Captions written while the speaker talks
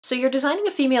So you're designing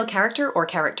a female character or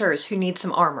characters who need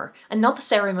some armour, and not the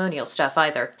ceremonial stuff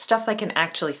either, stuff they can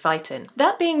actually fight in.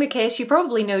 That being the case, you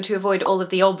probably know to avoid all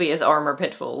of the obvious armour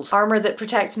pitfalls. Armour that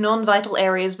protects non-vital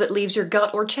areas but leaves your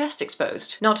gut or chest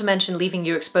exposed, not to mention leaving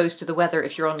you exposed to the weather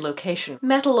if you're on location.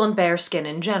 Metal on bare skin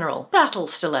in general. Battle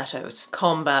stilettos.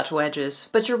 Combat wedges.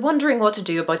 But you're wondering what to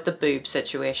do about the boob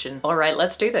situation. Alright,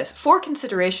 let's do this. 4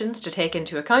 considerations to take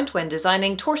into account when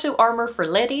designing torso armour for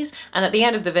ladies, and at the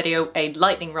end of the video, a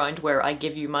lightning round where I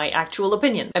give you my actual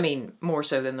opinion. I mean, more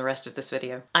so than the rest of this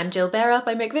video. I'm Jill Bearup,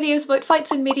 I make videos about fights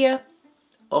in media.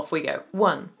 Off we go.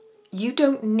 1. You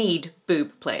don't need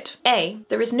boob plate. A.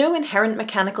 There is no inherent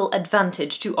mechanical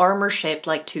advantage to armour shaped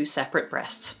like 2 separate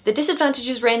breasts. The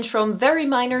disadvantages range from very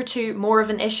minor to more of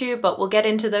an issue, but we'll get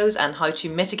into those and how to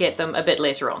mitigate them a bit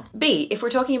later on. B. If we're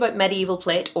talking about medieval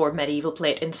plate or medieval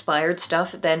plate inspired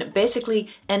stuff, then basically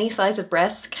any size of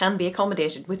breasts can be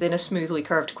accommodated within a smoothly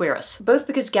curved cuirass. Both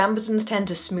because gambesons tend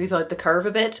to smooth out the curve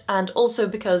a bit, and also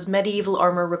because medieval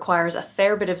armour requires a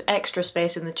fair bit of extra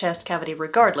space in the chest cavity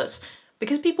regardless,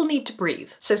 because people need to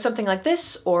breathe. So something like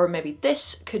this, or maybe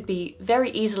this, could be very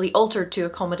easily altered to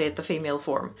accommodate the female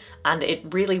form, and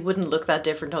it really wouldn't look that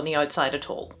different on the outside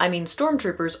at all. I mean,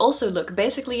 stormtroopers also look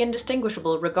basically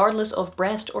indistinguishable regardless of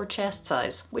breast or chest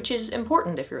size, which is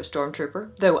important if you're a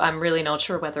stormtrooper, though I'm really not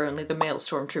sure whether only the male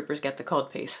stormtroopers get the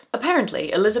codpiece.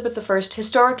 Apparently, Elizabeth I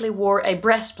historically wore a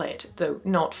breastplate, though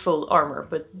not full armour,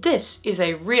 but this is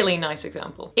a really nice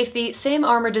example. If the same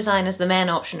armour design as the men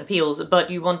option appeals,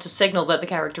 but you want to signal that the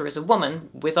character is a woman,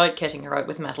 without kitting her out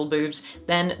with metal boobs,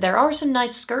 then there are some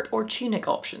nice skirt or tunic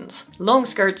options. Long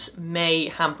skirts may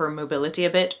hamper mobility a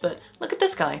bit, but look at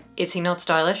this guy. Is he not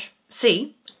stylish?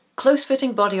 C.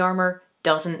 Close-fitting body armour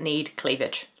doesn't need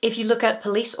cleavage. If you look at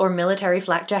police or military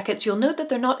flak jackets, you'll note that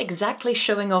they're not exactly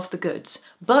showing off the goods,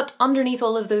 but underneath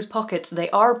all of those pockets, they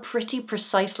are pretty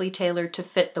precisely tailored to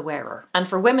fit the wearer. And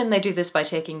for women, they do this by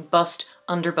taking bust,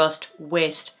 underbust,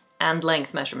 waist, and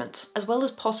length measurements, as well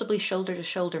as possibly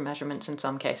shoulder-to-shoulder measurements in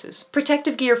some cases.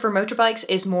 Protective gear for motorbikes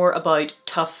is more about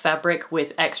tough fabric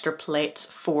with extra plates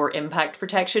for impact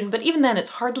protection, but even then it's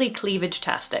hardly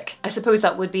cleavage-tastic. I suppose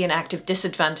that would be an active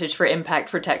disadvantage for impact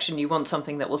protection. You want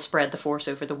something that will spread the force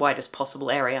over the widest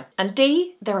possible area. And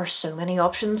D, there are so many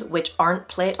options which aren't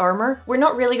plate armour. We're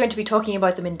not really going to be talking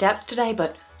about them in depth today,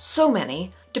 but so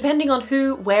many. Depending on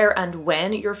who, where, and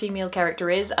when your female character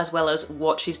is, as well as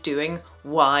what she's doing,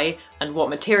 why, and what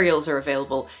materials are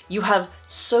available, you have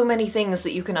so many things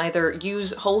that you can either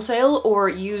use wholesale or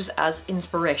use as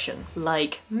inspiration.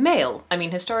 Like mail. I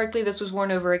mean, historically this was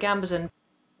worn over a gambeson,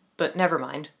 but never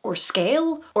mind. Or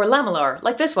scale, or lamellar,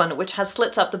 like this one, which has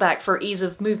slits up the back for ease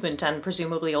of movement and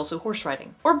presumably also horse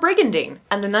riding. Or brigandine.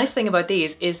 And the nice thing about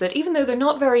these is that even though they're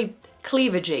not very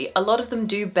cleavagey, a lot of them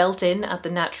do belt in at the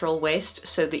natural waist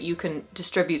so that you can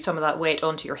distribute some of that weight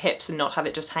onto your hips and not have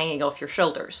it just hanging off your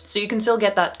shoulders. So you can still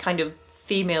get that kind of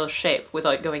female shape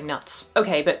without going nuts.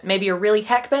 Okay, but maybe you're really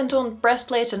heck-bent on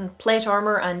breastplate and plate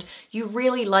armour and you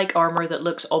really like armour that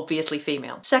looks obviously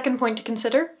female. Second point to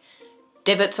consider,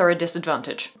 divots are a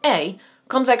disadvantage. A.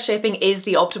 Convex shaping is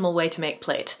the optimal way to make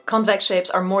plate. Convex shapes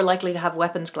are more likely to have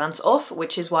weapons glance off,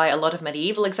 which is why a lot of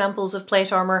medieval examples of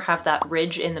plate armour have that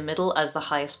ridge in the middle as the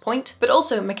highest point. But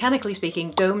also, mechanically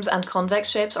speaking, domes and convex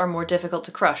shapes are more difficult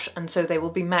to crush, and so they will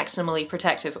be maximally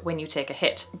protective when you take a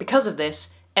hit. Because of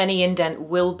this, any indent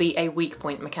will be a weak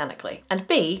point mechanically. And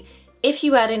B, if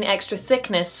you add in extra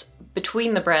thickness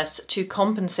between the breasts to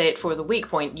compensate for the weak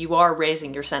point, you are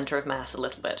raising your centre of mass a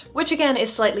little bit. Which again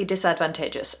is slightly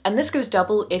disadvantageous. And this goes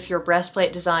double if your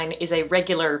breastplate design is a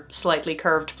regular, slightly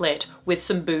curved plate with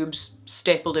some boobs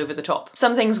stapled over the top.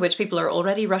 Some things which people are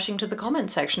already rushing to the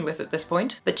comments section with at this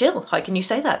point. But Jill, how can you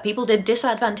say that? People did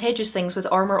disadvantageous things with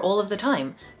armour all of the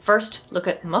time. First, look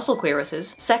at muscle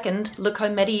cuirasses. Second, look how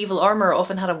medieval armour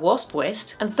often had a wasp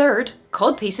waist. And third,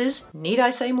 codpieces, need I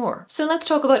say more? So let's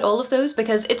talk about all of those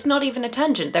because it's not even a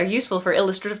tangent, they're useful for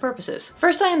illustrative purposes.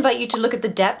 First, I invite you to look at the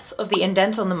depth of the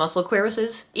indents on the muscle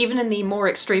cuirasses. Even in the more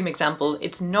extreme example,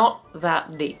 it's not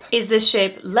that deep. Is this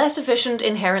shape less efficient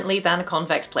inherently than a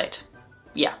convex plate?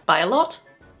 Yeah. By a lot?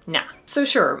 Nah. So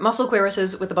sure, muscle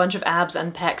cuirasses with a bunch of abs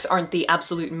and pecs aren't the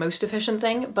absolute most efficient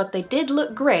thing, but they did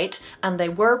look great, and they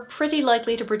were pretty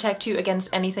likely to protect you against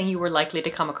anything you were likely to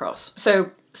come across.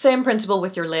 So, same principle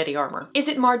with your lady armour. Is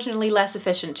it marginally less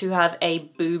efficient to have a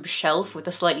boob shelf with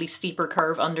a slightly steeper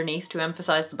curve underneath to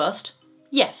emphasise the bust?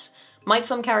 Yes. Might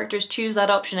some characters choose that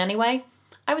option anyway?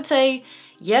 I would say,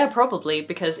 yeah, probably,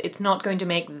 because it's not going to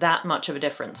make that much of a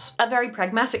difference. A very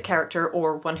pragmatic character,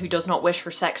 or one who does not wish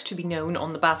her sex to be known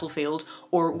on the battlefield,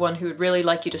 or one who would really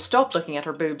like you to stop looking at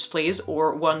her boobs, please,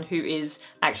 or one who is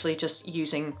actually just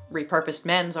using repurposed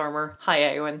men's armour, hi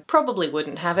Eowyn, probably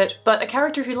wouldn't have it, but a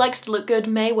character who likes to look good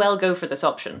may well go for this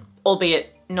option,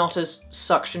 albeit not as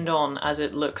suctioned on as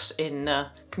it looks in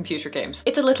computer games.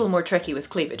 It's a little more tricky with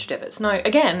cleavage divots. Now,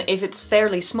 again, if it's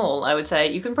fairly small, I would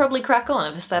say you can probably crack on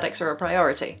if aesthetics are a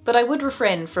priority, but I would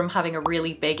refrain from having a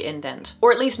really big indent,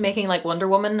 or at least making like Wonder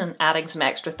Woman and adding some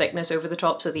extra thickness over the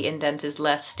top so the indent is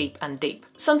less steep and deep.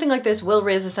 Something like this will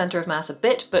raise the center of mass a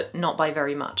bit, but not by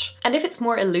very much. And if it's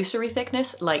more illusory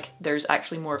thickness, like there's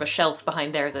actually more of a shelf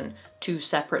behind there than two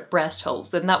separate breast holes,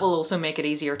 then that will also make it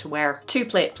easier to wear.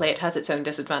 Two-plate plate has its own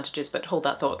disadvantages, but hold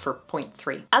that thought for point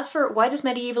 3. As for why does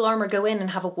medieval armour go in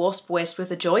and have a wasp waist with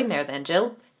a join there then,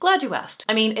 Jill? Glad you asked.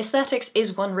 I mean, aesthetics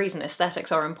is one reason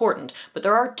aesthetics are important, but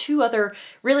there are two other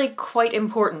really quite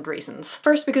important reasons.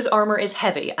 First, because armour is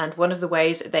heavy, and one of the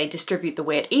ways they distribute the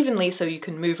weight evenly so you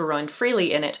can move around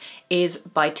freely in it is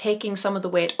by taking some of the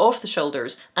weight off the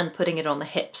shoulders and putting it on the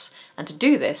hips. And to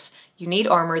do this, you need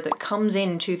armour that comes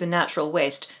into the natural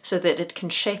waist so that it can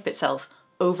shape itself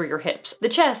over your hips. The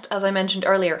chest, as I mentioned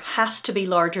earlier, has to be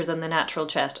larger than the natural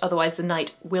chest, otherwise the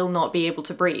knight will not be able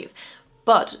to breathe.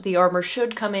 But the armour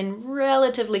should come in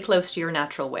relatively close to your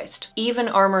natural waist. Even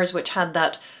armours which had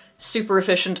that super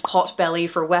efficient pot belly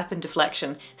for weapon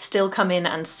deflection still come in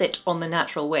and sit on the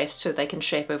natural waist so they can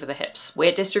shape over the hips.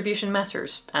 Weight distribution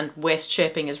matters, and waist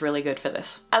shaping is really good for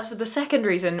this. As for the second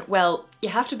reason, well, you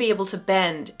have to be able to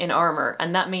bend in armour,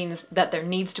 and that means that there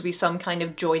needs to be some kind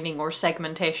of joining or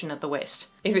segmentation at the waist.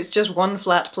 If it's just one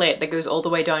flat plate that goes all the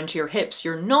way down to your hips,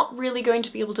 you're not really going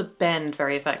to be able to bend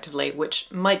very effectively, which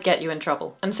might get you in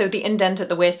trouble. And so the indent at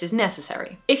the waist is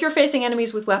necessary. If you're facing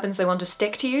enemies with weapons they want to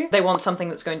stick to you, they want something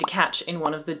that's going to catch in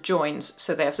one of the joins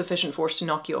so they have sufficient force to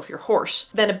knock you off your horse.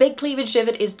 Then a big cleavage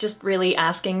divot is just really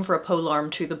asking for a polearm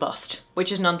to the bust,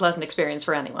 which is an unpleasant experience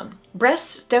for anyone.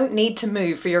 Breasts don't need to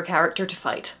move for your character to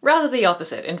fight. Rather the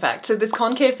opposite, in fact. So this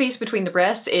concave piece between the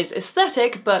breasts is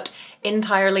aesthetic, but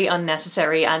entirely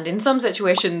unnecessary, and in some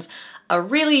situations a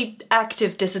really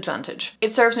active disadvantage.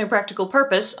 It serves no practical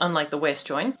purpose, unlike the waist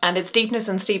join, and its deepness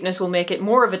and steepness will make it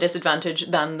more of a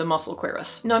disadvantage than the muscle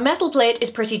cuirass. Now, metal plate is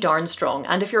pretty darn strong,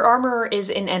 and if your armourer is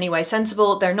in any way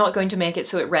sensible, they're not going to make it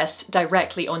so it rests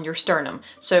directly on your sternum,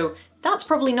 so that's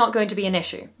probably not going to be an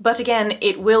issue. But again,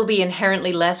 it will be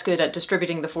inherently less good at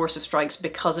distributing the force of strikes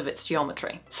because of its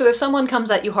geometry. So if someone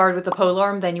comes at you hard with the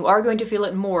polearm, then you are going to feel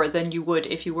it more than you would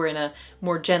if you were in a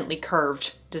more gently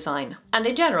curved design. And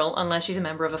in general, unless she's a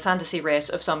member of a fantasy race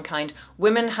of some kind,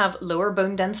 women have lower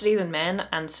bone density than men,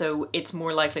 and so it's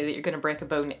more likely that you're going to break a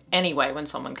bone anyway when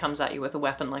someone comes at you with a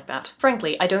weapon like that.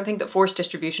 Frankly, I don't think that force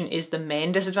distribution is the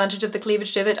main disadvantage of the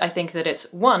cleavage divot. I think that it's,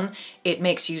 one, it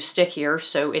makes you stickier,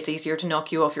 so it's easier to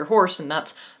knock you off your horse, and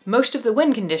that's most of the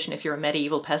win condition if you're a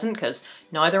medieval peasant, because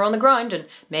now they're on the ground and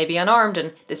maybe unarmed,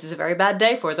 and this is a very bad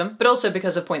day for them, but also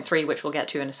because of point 3, which we'll get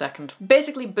to in a second.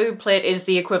 Basically, boob plate is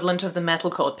the equivalent of the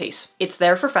metal codpiece. It's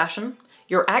there for fashion.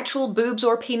 Your actual boobs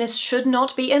or penis should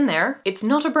not be in there. It's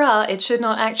not a bra, it should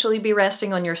not actually be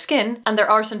resting on your skin, and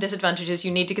there are some disadvantages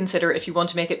you need to consider if you want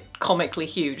to make it comically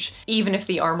huge, even if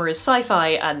the armour is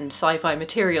sci-fi and sci-fi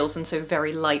materials and so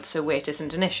very light so weight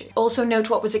isn't an issue. Also note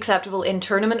what was acceptable in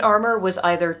tournament armour was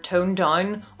either toned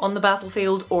down on the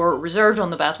battlefield or reserved on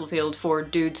the battlefield for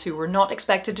dudes who were not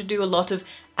expected to do a lot of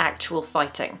actual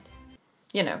fighting.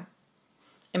 You know,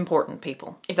 important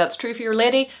people. If that's true for your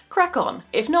lady, crack on.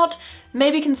 If not,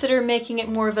 maybe consider making it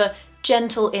more of a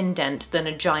gentle indent than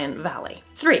a giant valley.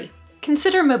 3.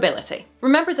 Consider mobility.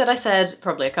 Remember that I said,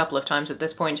 probably a couple of times at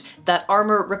this point, that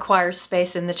armour requires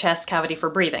space in the chest cavity for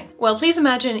breathing. Well, please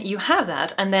imagine you have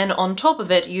that, and then on top of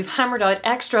it you've hammered out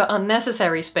extra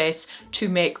unnecessary space to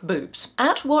make boobs.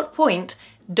 At what point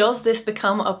does this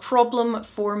become a problem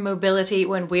for mobility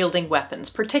when wielding weapons,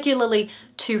 particularly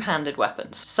two-handed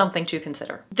weapons? Something to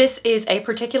consider. This is a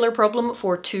particular problem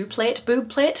for two-plate boob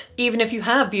plate. Even if you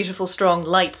have beautiful, strong,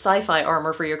 light sci-fi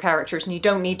armour for your characters and you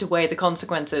don't need to weigh the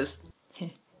consequences.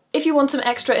 If you want some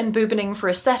extra emboobining for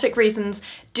aesthetic reasons,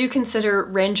 do consider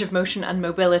range of motion and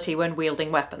mobility when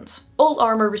wielding weapons. All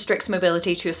armour restricts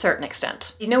mobility to a certain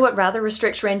extent. You know what rather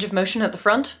restricts range of motion at the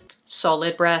front?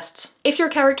 solid breasts. If your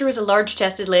character is a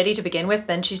large-chested lady to begin with,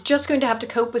 then she's just going to have to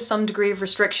cope with some degree of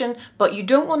restriction, but you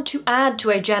don't want to add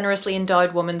to a generously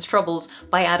endowed woman's troubles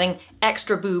by adding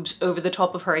extra boobs over the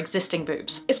top of her existing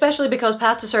boobs. Especially because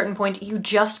past a certain point, you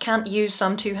just can't use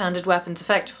some two-handed weapons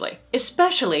effectively.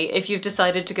 Especially if you've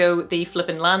decided to go the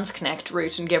flippin' Lansknecht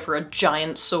route and give her a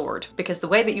giant sword. Because the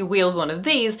way that you wield one of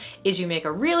these is you make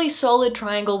a really solid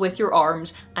triangle with your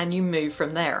arms and you move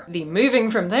from there. The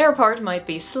moving from there part might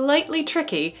be slightly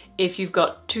tricky if you've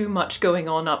got too much going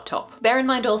on up top. Bear in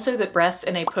mind also that breasts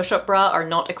in a push-up bra are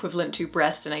not equivalent to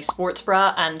breasts in a sports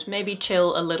bra, and maybe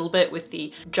chill a little bit with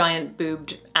the giant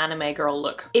boobed anime girl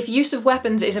look. If use of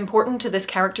weapons is important to this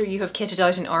character you have kitted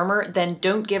out in armour, then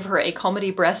don't give her a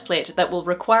comedy breastplate that will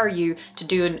require you to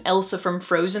do an Elsa from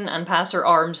Frozen and pass her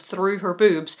arms through her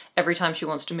boobs every time she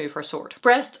wants to move her sword.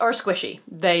 Breasts are squishy,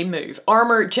 they move.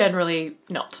 Armour generally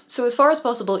not. So as far as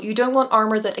possible, you don't want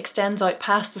armour that extends out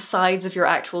past the sides of your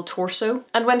actual torso,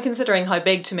 and when considering how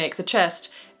big to make the chest,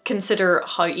 consider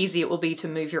how easy it will be to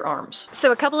move your arms.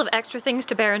 So a couple of extra things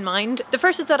to bear in mind. The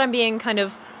first is that I'm being kind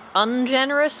of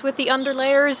ungenerous with the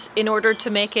underlayers in order to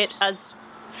make it as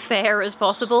fair as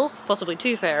possible, possibly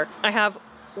too fair. I have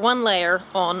one layer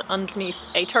on underneath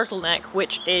a turtleneck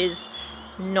which is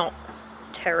not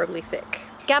terribly thick.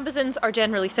 Gambesons are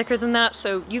generally thicker than that,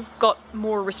 so you've got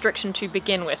more restriction to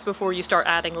begin with before you start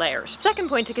adding layers. Second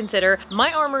point to consider,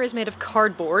 my armour is made of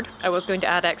cardboard. I was going to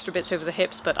add extra bits over the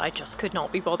hips, but I just could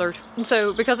not be bothered. And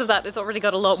so because of that, it's already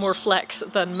got a lot more flex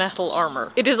than metal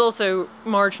armour. It is also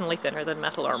marginally thinner than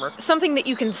metal armour. Something that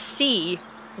you can see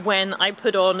when I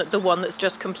put on the one that's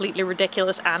just completely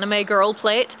ridiculous anime girl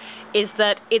plate is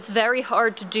that it's very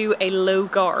hard to do a low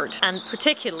guard, and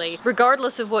particularly,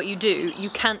 regardless of what you do, you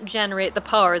can't generate the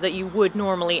power that you would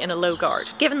normally in a low guard.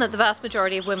 Given that the vast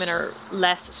majority of women are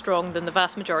less strong than the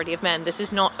vast majority of men, this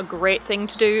is not a great thing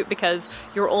to do because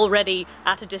you're already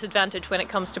at a disadvantage when it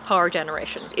comes to power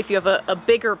generation. If you have a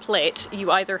bigger plate,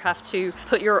 you either have to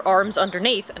put your arms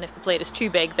underneath, and if the plate is too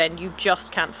big, then you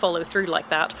just can't follow through like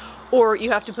that, or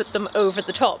you have to put them over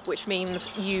the top, which means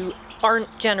you aren't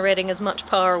generating as much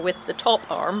power with the top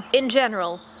arm. In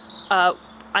general,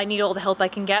 I need all the help I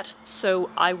can get, so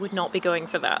I would not be going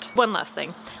for that. One last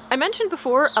thing. I mentioned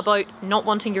before about not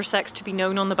wanting your sex to be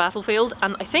known on the battlefield,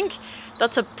 and I think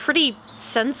that's a pretty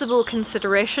sensible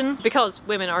consideration. Because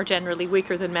women are generally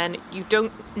weaker than men, you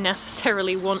don't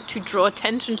necessarily want to draw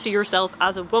attention to yourself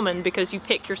as a woman because you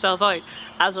pick yourself out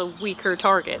as a weaker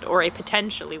target, or a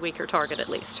potentially weaker target at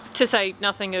least. To say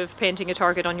nothing of painting a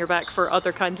target on your back for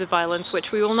other kinds of violence,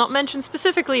 which we will not mention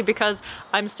specifically because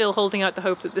I'm still holding out the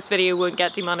hope that this video won't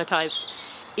get demonetized,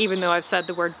 even though I've said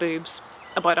the word boobs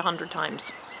about 100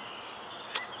 times.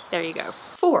 There you go.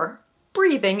 4.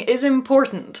 Breathing is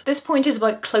important. This point is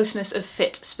about closeness of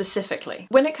fit specifically.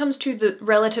 When it comes to the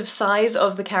relative size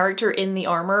of the character in the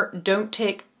armour, don't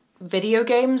take video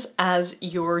games as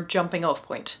your jumping off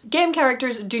point. Game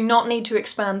characters do not need to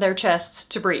expand their chests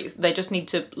to breathe, they just need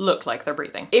to look like they're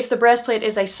breathing. If the breastplate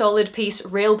is a solid piece,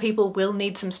 real people will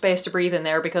need some space to breathe in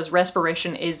there because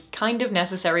respiration is kind of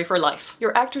necessary for life.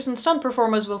 Your actors and stunt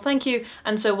performers will thank you,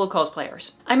 and so will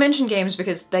cosplayers. I mention games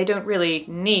because they don't really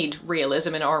need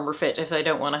realism in armor fit if they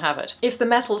don't want to have it. If the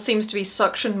metal seems to be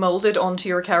suction molded onto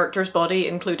your character's body,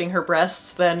 including her breasts,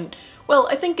 then well,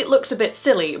 I think it looks a bit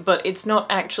silly, but it's not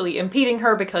actually impeding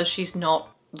her because she's not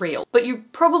real. But you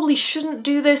probably shouldn't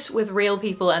do this with real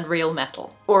people and real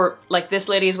metal. Or like this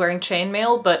lady is wearing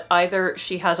chainmail, but either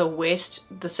she has a waist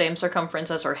the same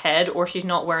circumference as her head, or she's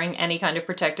not wearing any kind of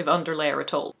protective underlayer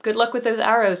at all. Good luck with those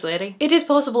arrows, lady. It is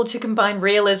possible to combine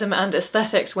realism and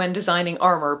aesthetics when designing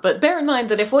armor, but bear in mind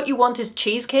that if what you want is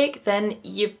cheesecake, then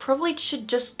you probably should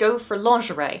just go for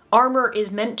lingerie. Armor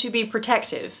is meant to be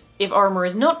protective. If armor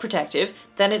is not protective,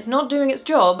 then it's not doing its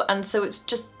job, and so it's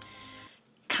just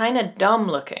kinda dumb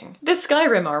looking. This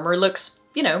Skyrim armor looks,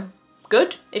 you know,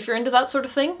 good if you're into that sort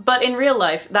of thing, but in real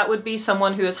life that would be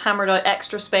someone who has hammered out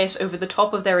extra space over the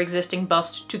top of their existing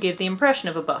bust to give the impression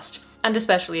of a bust. And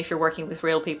especially if you're working with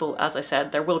real people, as I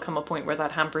said, there will come a point where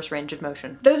that hampers range of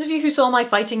motion. Those of you who saw my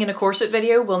fighting in a corset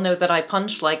video will know that I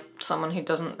punch like someone who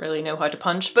doesn't really know how to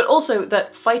punch, but also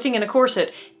that fighting in a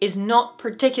corset is not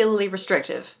particularly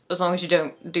restrictive, as long as you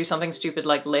don't do something stupid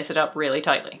like lace it up really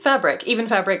tightly. Fabric, even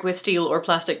fabric with steel or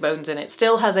plastic bones in it,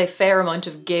 still has a fair amount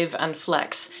of give and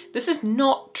flex. This is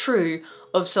not true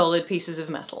of solid pieces of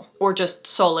metal, or just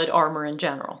solid armor in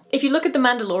general. If you look at the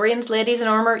Mandalorian's ladies in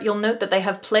armor, you'll note that they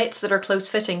have plates that are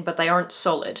close-fitting, but they aren't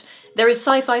solid. There is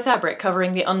sci-fi fabric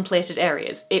covering the unplated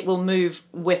areas. It will move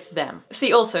with them.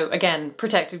 See also, again,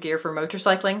 protective gear for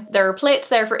motorcycling. There are plates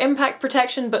there for impact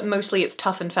protection, but mostly it's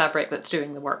toughened fabric that's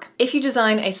doing the work. If you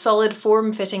design a solid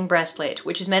form-fitting breastplate,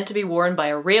 which is meant to be worn by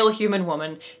a real human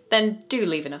woman, then do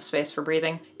leave enough space for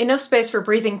breathing. Enough space for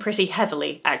breathing pretty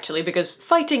heavily, actually, because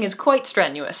fighting is quite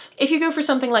strenuous. If you go for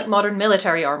something like modern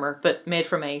military armour, but made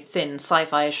from a thin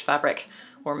sci-fi-ish fabric,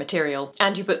 or material,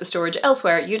 and you put the storage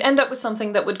elsewhere, you'd end up with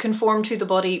something that would conform to the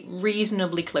body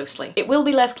reasonably closely. It will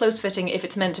be less close-fitting if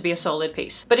it's meant to be a solid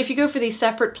piece. But if you go for these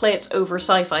separate plates over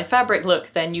sci-fi fabric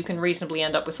look, then you can reasonably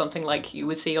end up with something like you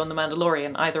would see on The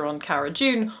Mandalorian, either on Cara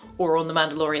Dune or on the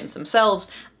Mandalorians themselves,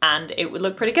 and it would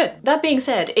look pretty good. That being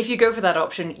said, if you go for that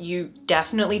option, you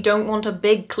definitely don't want a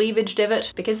big cleavage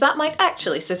divot, because that might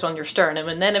actually sit on your sternum,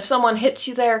 and then if someone hits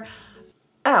you there,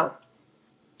 ow.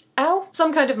 Ow?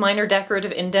 Some kind of minor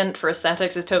decorative indent for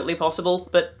aesthetics is totally possible,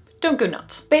 but don't go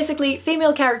nuts. Basically,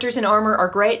 female characters in armour are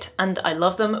great, and I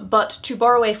love them, but to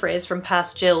borrow a phrase from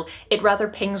past Jill, it rather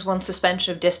pings one's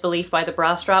suspension of disbelief by the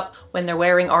bra strap when they're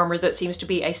wearing armour that seems to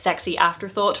be a sexy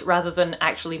afterthought rather than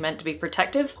actually meant to be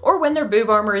protective, or when their boob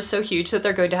armour is so huge that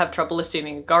they're going to have trouble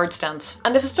assuming a guard stance.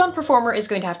 And if a stunt performer is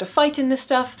going to have to fight in this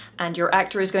stuff, and your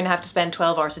actor is going to have to spend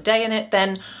 12 hours a day in it,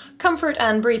 then comfort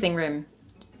and breathing room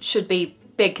should be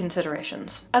big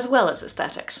considerations. As well as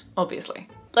aesthetics, obviously.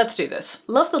 Let's do this.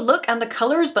 Love the look and the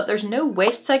colours, but there's no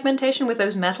waist segmentation with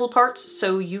those metal parts,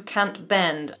 so you can't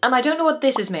bend. And I don't know what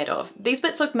this is made of. These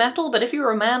bits look metal, but if you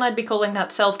were a man, I'd be calling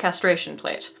that self-castration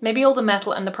plate. Maybe all the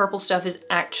metal and the purple stuff is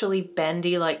actually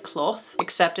bendy like cloth,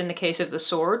 except in the case of the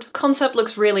sword. Concept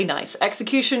looks really nice.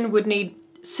 Execution would need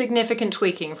significant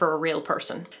tweaking for a real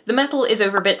person. The metal is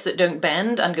over bits that don't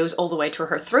bend and goes all the way to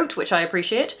her throat, which I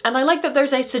appreciate. And I like that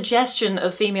there's a suggestion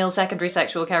of female secondary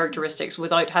sexual characteristics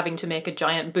without having to make a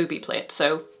giant booby plate,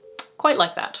 so quite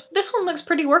like that. This one looks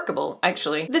pretty workable,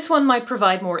 actually. This one might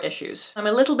provide more issues. I'm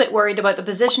a little bit worried about the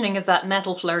positioning of that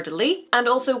metal fleur-de-lis, and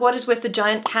also what is with the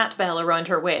giant cat bell around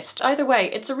her waist. Either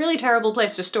way, it's a really terrible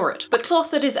place to store it. But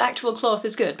cloth that is actual cloth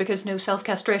is good, because no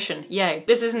self-castration. Yay.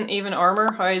 This isn't even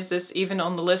armour. How is this even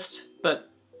on the list? But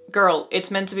girl, it's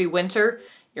meant to be winter.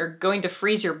 You're going to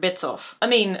freeze your bits off. I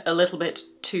mean, a little bit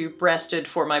too breasted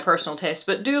for my personal taste,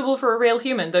 but doable for a real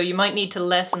human, though you might need to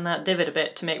lessen that divot a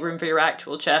bit to make room for your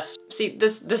actual chest. See,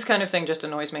 this kind of thing just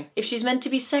annoys me. If she's meant to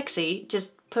be sexy,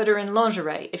 just put her in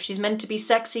lingerie. If she's meant to be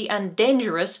sexy and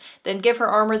dangerous, then give her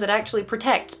armour that actually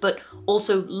protects, but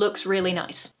also looks really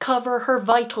nice. Cover her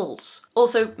vitals.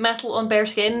 Also, metal on bare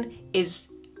skin is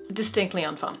distinctly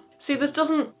unfun. See, this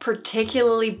doesn't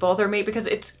particularly bother me because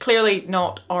it's clearly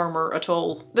not armour at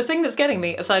all. The thing that's getting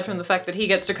me, aside from the fact that he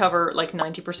gets to cover like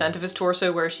 90% of his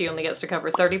torso where she only gets to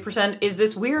cover 30%, is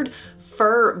this weird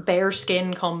fur bare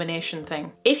skin combination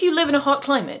thing. If you live in a hot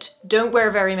climate, don't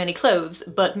wear very many clothes,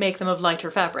 but make them of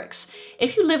lighter fabrics.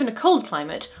 If you live in a cold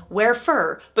climate, wear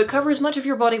fur, but cover as much of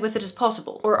your body with it as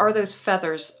possible. Or are those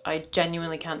feathers? I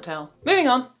genuinely can't tell. Moving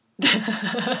on.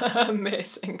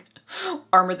 Amazing.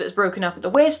 Armour that's broken up at the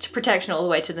waist, protection all the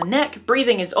way to the neck,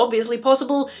 breathing is obviously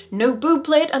possible, no boob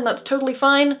plate, and that's totally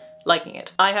fine. Liking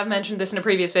it. I have mentioned this in a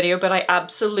previous video, but I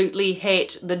absolutely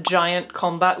hate the giant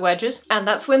combat wedges. And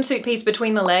that swimsuit piece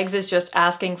between the legs is just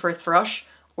asking for thrush,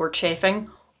 or chafing,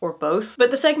 or both.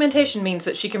 But the segmentation means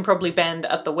that she can probably bend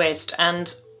at the waist,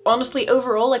 and honestly,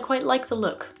 overall, I quite like the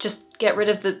look. Just get rid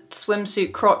of the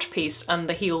swimsuit crotch piece and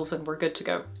the heels and we're good to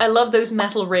go. I love those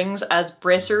metal rings as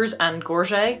bracers and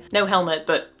gorget. No helmet,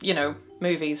 but, you know,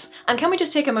 movies. And can we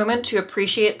just take a moment to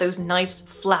appreciate those nice,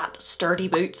 flat, sturdy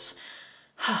boots?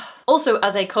 Also,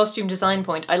 as a costume design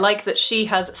point, I like that she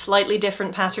has slightly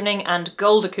different patterning and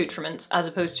gold accoutrements as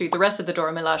opposed to the rest of the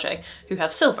Dora Milaje, who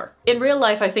have silver. In real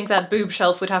life, I think that boob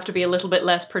shelf would have to be a little bit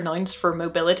less pronounced for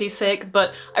mobility's sake,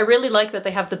 but I really like that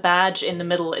they have the badge in the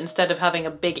middle instead of having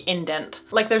a big indent.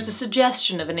 Like, there's a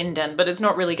suggestion of an indent, but it's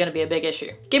not really going to be a big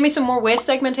issue. Give me some more waist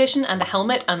segmentation and a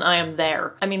helmet and I am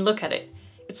there. I mean, look at it.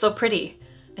 It's so pretty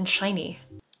and shiny.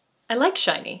 I like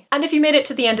shiny. And if you made it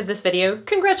to the end of this video,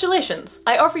 congratulations!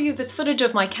 I offer you this footage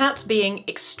of my cats being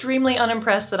extremely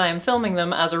unimpressed that I am filming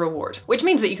them as a reward. Which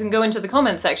means that you can go into the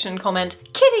comment section and comment,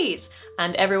 kitties!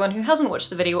 And everyone who hasn't watched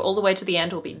the video all the way to the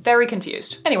end will be very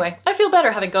confused. Anyway, I feel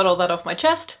better having got all that off my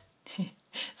chest,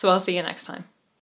 so I'll see you next time.